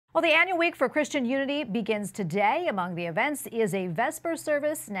Well, the annual week for Christian unity begins today. Among the events is a Vespers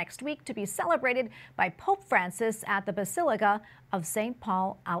service next week to be celebrated by Pope Francis at the Basilica of Saint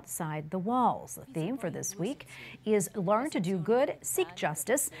Paul outside the walls. The theme for this week is Learn to Do Good, Seek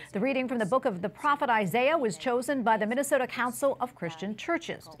Justice. The reading from the book of the prophet Isaiah was chosen by the Minnesota Council of Christian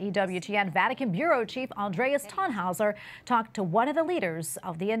Churches. EWTN Vatican Bureau Chief Andreas Thonhauser talked to one of the leaders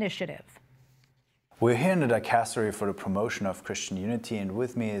of the initiative. We're here in the dicastery for the promotion of Christian unity, and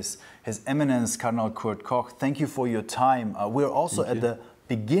with me is His Eminence Cardinal Kurt Koch. Thank you for your time. We're also at the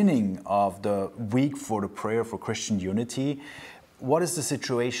beginning of the week for the prayer for Christian unity. What is the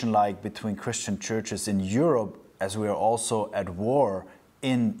situation like between Christian churches in Europe as we are also at war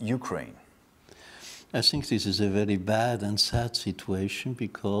in Ukraine? I think this is a very bad and sad situation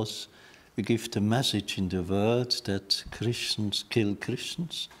because we give the message in the world that Christians kill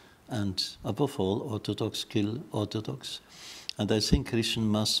Christians, and above all, Orthodox kill Orthodox. And I think Christian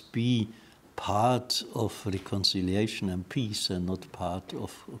must be part of reconciliation and peace and not part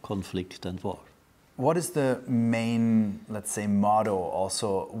of conflict and war. What is the main, let's say, motto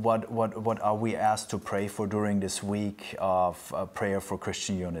also? What are we asked to pray for during this week of prayer for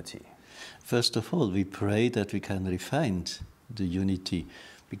Christian unity? First of all, we pray that we can refine the unity,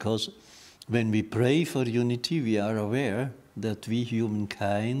 because when we pray for unity, we are aware that we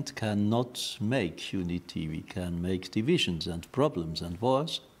humankind cannot make unity. We can make divisions and problems and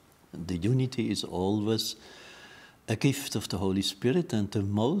wars. The unity is always a gift of the Holy Spirit, and the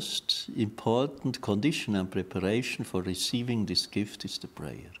most important condition and preparation for receiving this gift is the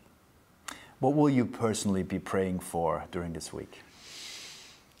prayer. What will you personally be praying for during this week?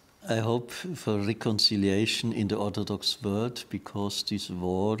 I hope for reconciliation in the Orthodox world, because this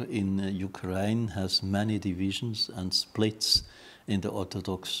war in Ukraine has many divisions and splits in the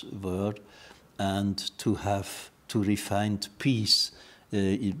Orthodox world, and to refine peace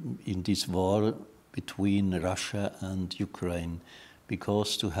in this war between Russia and Ukraine,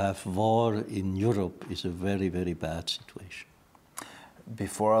 because to have war in Europe is a very, very bad situation.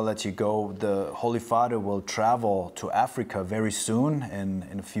 Before I let you go, the Holy Father will travel to Africa very soon,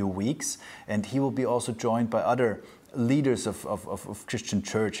 in a few weeks, and he will be also joined by other leaders of Christian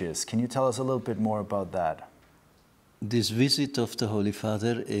churches. Can you tell us a little bit more about that? This visit of the Holy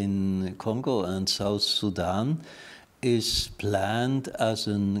Father in Congo and South Sudan is planned as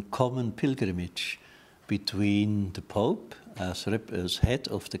a common pilgrimage between the Pope as head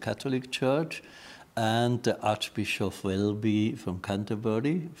of the Catholic Church and the Archbishop Welby from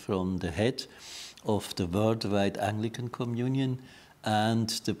Canterbury, from the head of the worldwide Anglican Communion, and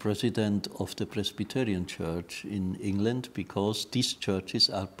the president of the Presbyterian Church in England, because these churches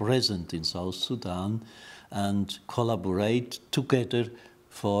are present in South Sudan and collaborate together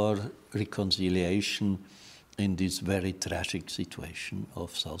for reconciliation in this very tragic situation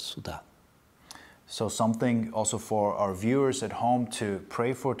of South Sudan. So something also for our viewers at home to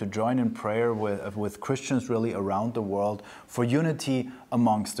pray for, to join in prayer with Christians really around the world for unity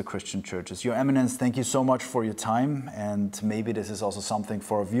amongst the Christian churches. Your Eminence, thank you so much for your time, and maybe this is also something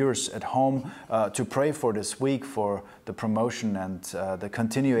for our viewers at home to pray for this week, for the promotion and the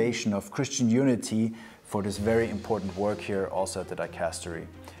continuation of Christian unity for this very important work here also at the dicastery.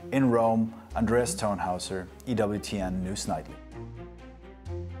 In Rome, Andreas Thonhauser, EWTN News Nightly.